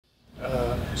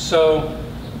So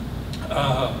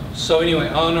anyway,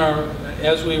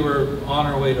 as we were on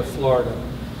our way to Florida,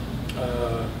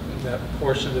 that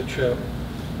portion of the trip,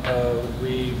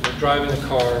 we were driving the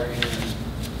car and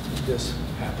this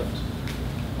happened.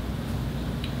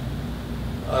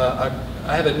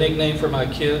 I have a nickname for my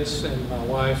kids and my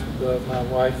wife. My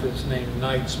wife is named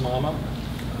Knight's Mama,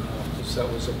 because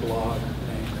that was a blog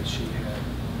name that she had.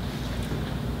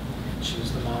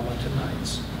 She's the mama to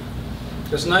Knight's.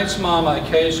 As Knight's Mama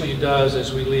occasionally does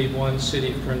as we leave one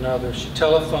city for another, she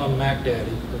telephoned Mac Daddy,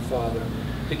 her father,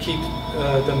 to keep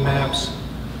the maps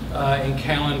and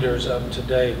calendars up to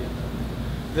date.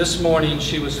 This morning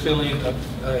he was feeling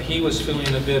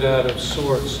a bit out of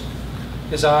sorts.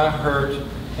 His eye hurt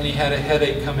and he had a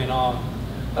headache coming on.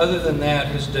 Other than that,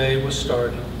 his day was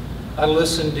starting. I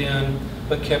listened in,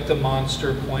 but kept the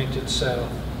monster pointed south.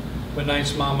 When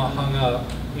Knight's Mama hung up,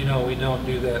 you know we don't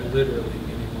do that literally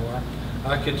anymore,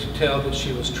 I could tell that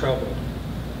she was troubled.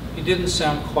 He didn't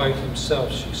sound quite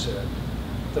himself, she said.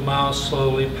 The miles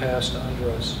slowly passed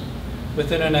under us.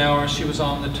 Within an hour, she was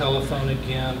on the telephone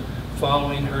again,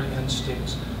 following her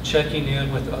instincts, checking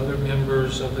in with other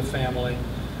members of the family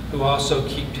who also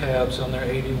keep tabs on their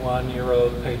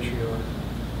 81-year-old patriarch.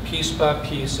 Piece by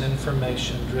piece,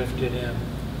 information drifted in.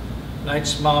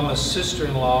 Knight's Mama's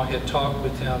sister-in-law had talked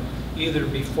with him either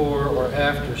before or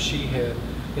after she had.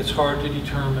 It's hard to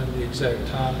determine the exact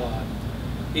timeline.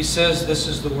 He says this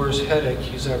is the worst headache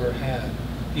he's ever had.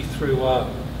 He threw up.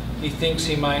 He thinks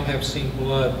he might have seen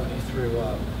blood when he threw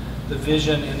up. The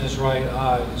vision in his right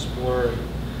eye is blurry.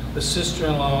 The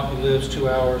sister-in-law who lives 2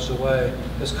 hours away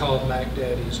has called Mac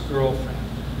Daddy's girlfriend.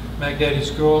 Mac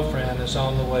Daddy's girlfriend is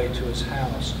on the way to his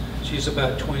house. She's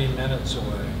about 20 minutes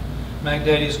away. Mac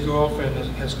Daddy's girlfriend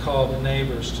has called the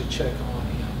neighbors to check on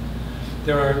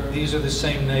him. These are the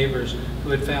same neighbors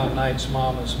who had found Knight's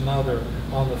Mama's mother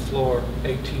on the floor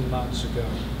 18 months ago.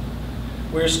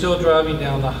 We're still driving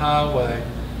down the highway,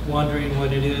 wondering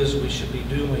what it is we should be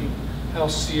doing. How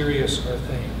serious are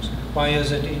things? Why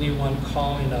isn't anyone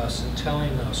calling us and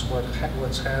telling us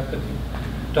what's happening?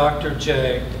 Dr.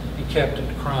 J and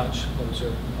Captain Crunch, those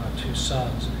are my two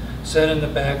sons, sat in the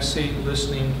back seat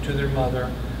listening to their mother.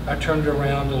 I turned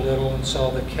around a little and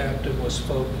saw the captain was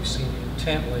focusing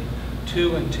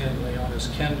too intently on his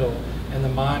Kindle and the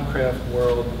Minecraft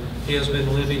world he has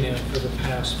been living in for the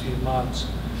past few months.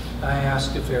 I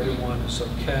asked if everyone is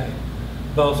okay.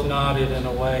 Both nodded in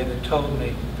a way that told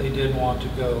me they didn't want to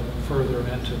go further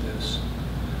into this.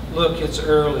 Look, it's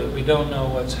early. We don't know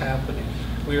what's happening.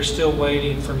 We are still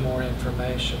waiting for more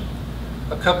information.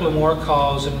 A couple of more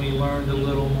calls and we learned a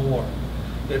little more.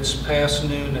 It's past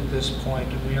noon at this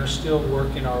point and we are still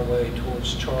working our way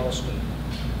towards Charleston.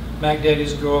 Mac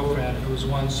Daddy's girlfriend, who was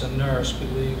once a nurse,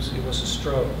 believes it was a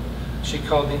stroke. She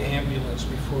called the ambulance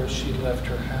before she left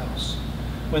her house.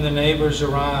 When the neighbors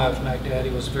arrived, Mac Daddy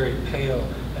was very pale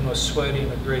and was sweating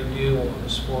a great deal on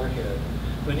his forehead.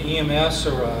 When EMS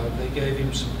arrived, they gave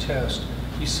him some tests.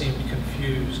 He seemed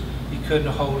confused. He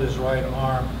couldn't hold his right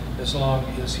arm as long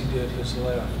as he did his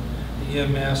left. The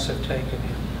EMS have taken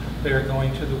him. They are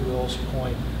going to the Wills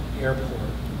Point Airport.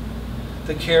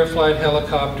 The care flight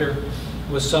helicopter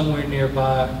was somewhere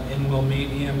nearby and will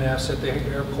meet EMS at the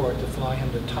airport to fly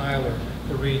him to Tyler,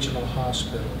 the regional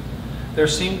hospital. There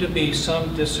seemed to be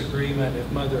some disagreement if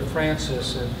Mother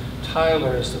Frances and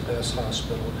Tyler is the best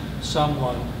hospital.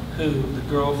 Someone who, the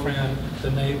girlfriend,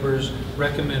 the neighbors,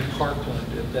 recommend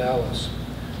Parkland in Dallas.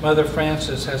 Mother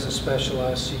Frances has a special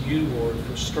ICU ward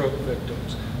for stroke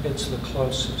victims. It's the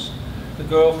closest. The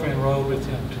girlfriend rode with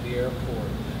him to the airport.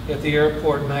 At the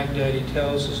airport, Mac Daddy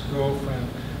tells his girlfriend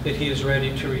that he is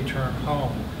ready to return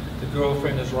home. The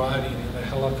girlfriend is riding in the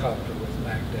helicopter with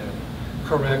Mac Daddy.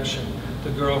 Correction.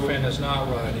 The girlfriend is not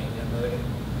riding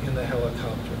in the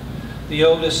helicopter. The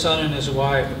oldest son and his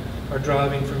wife are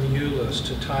driving from Euless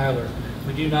to Tyler.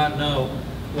 We do not know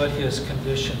what his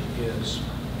condition is.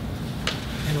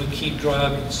 And we keep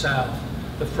driving south,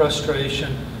 the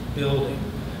frustration building.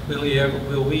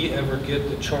 Will we ever get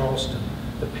to Charleston?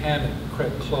 The panic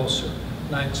crept closer.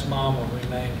 Knight's Mama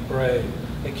remained brave.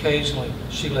 Occasionally,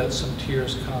 she let some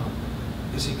tears come.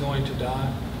 Is he going to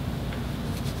die?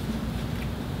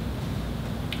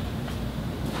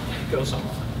 Goes on.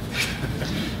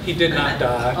 He did not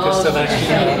die. Just so that you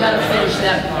know. You got to finish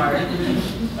that part.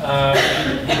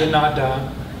 He did not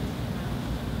die.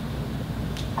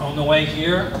 On the way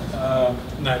here,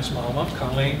 Knight's Mama,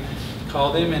 Colleen,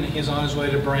 called him and he's on his way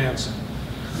to Branson.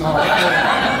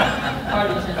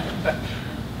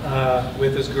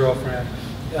 With his girlfriend.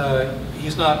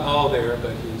 He's not all there,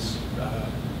 but he's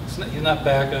not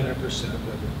back 100%,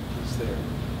 but he's there.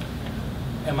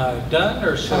 Am I done,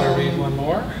 or should I read one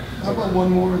more? How about one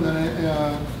more and then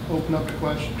I open up to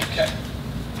questions? Okay.